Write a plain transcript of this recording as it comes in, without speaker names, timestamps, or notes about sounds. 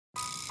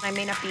I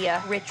may not be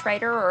a rich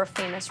writer or a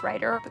famous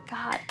writer, but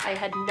God, I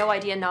had no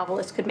idea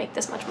novelists could make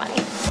this much money.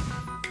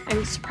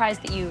 I'm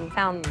surprised that you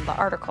found the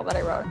article that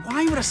I wrote.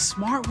 Why would a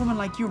smart woman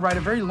like you write a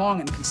very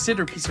long and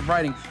considered piece of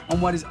writing on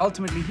what is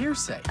ultimately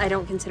hearsay? I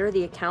don't consider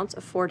the accounts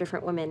of 4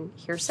 different women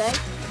hearsay.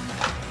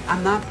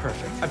 I'm not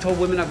perfect. I've told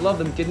women I've loved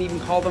them, didn't even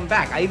call them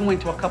back. I even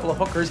went to a couple of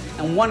hookers,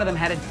 and one of them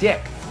had a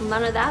dick.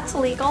 None of that's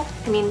illegal.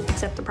 I mean,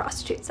 except the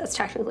prostitutes. That's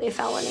technically a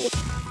felony.